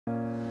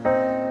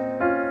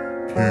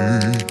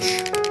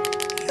Peach,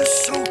 you're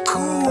so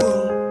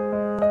cool.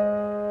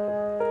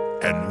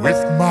 And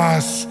with my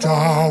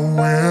star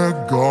we're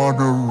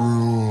gonna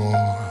rule.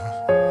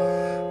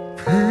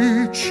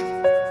 Peach,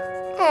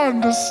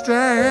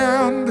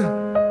 understand,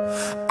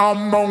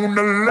 I'm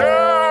gonna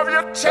love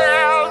you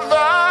till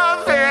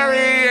the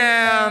very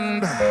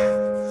end.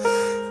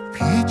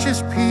 Peaches,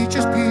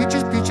 peaches,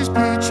 peaches, peaches,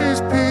 peaches,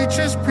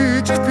 peaches,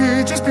 peaches,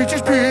 peaches,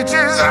 peaches,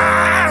 peaches.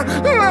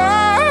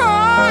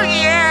 Oh,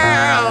 yeah.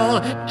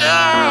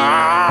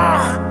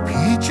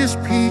 Peaches,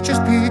 peaches,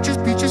 peaches,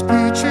 peaches,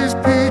 peaches,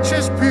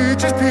 peaches,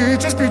 peaches,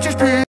 peaches, peaches,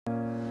 peaches.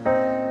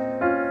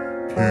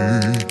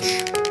 Peach,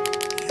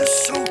 you're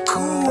so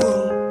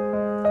cool.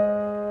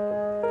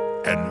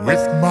 And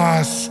with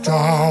my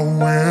star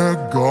we're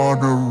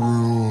gonna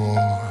rule.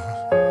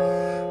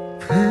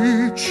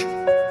 Peach,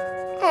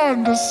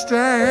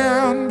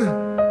 understand,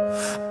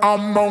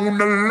 I'm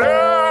gonna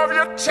love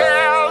you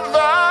till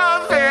the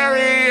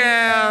very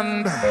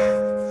end.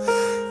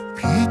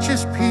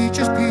 Peaches,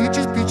 peaches,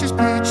 peaches, peaches,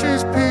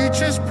 peaches,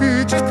 peaches,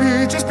 peaches,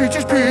 peaches,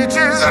 peaches,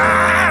 peaches.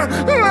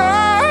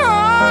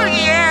 Oh,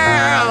 yeah.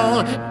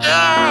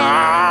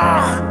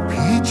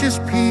 Peaches,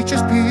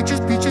 peaches, peaches,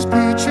 peaches,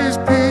 peaches,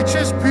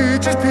 peaches,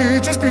 peaches,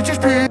 peaches, peaches,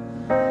 peaches.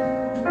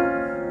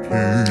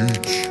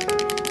 Peach,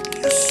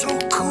 you're so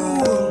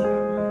cool.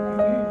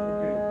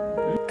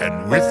 And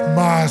with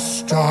my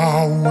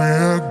star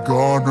we're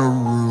gonna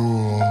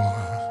rule.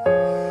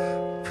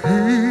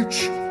 Peach,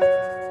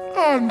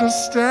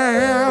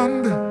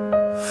 understand,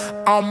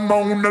 I'm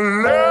gonna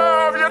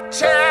love you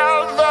till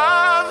the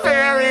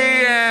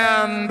very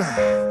end.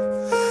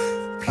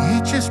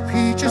 Peaches,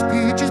 peaches,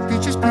 peaches,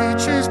 peaches,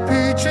 peaches,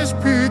 peaches,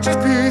 peaches,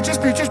 peaches,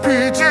 peaches,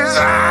 peaches.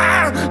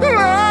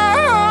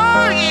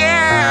 Oh,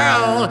 yeah.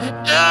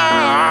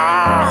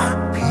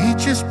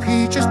 Peaches,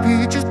 peaches,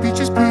 peaches,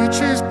 peaches,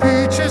 peaches,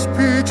 peaches,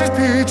 peaches,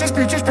 peaches,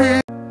 peaches,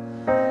 peaches.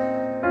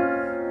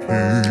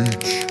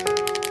 Peach,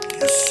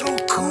 you're so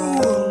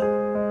cool.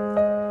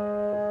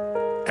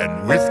 And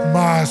with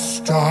my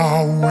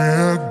star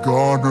we're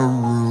gonna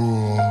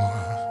rule.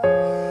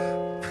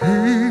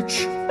 Peach,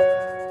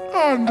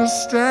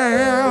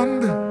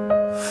 understand,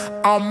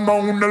 I'm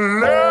gonna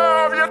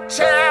love you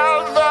till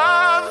the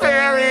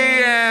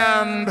very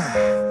end.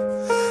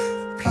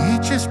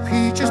 Peaches,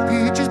 peaches,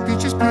 peaches,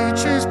 peaches,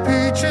 peaches,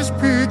 peaches,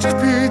 peaches,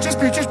 peaches,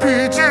 peaches, peaches.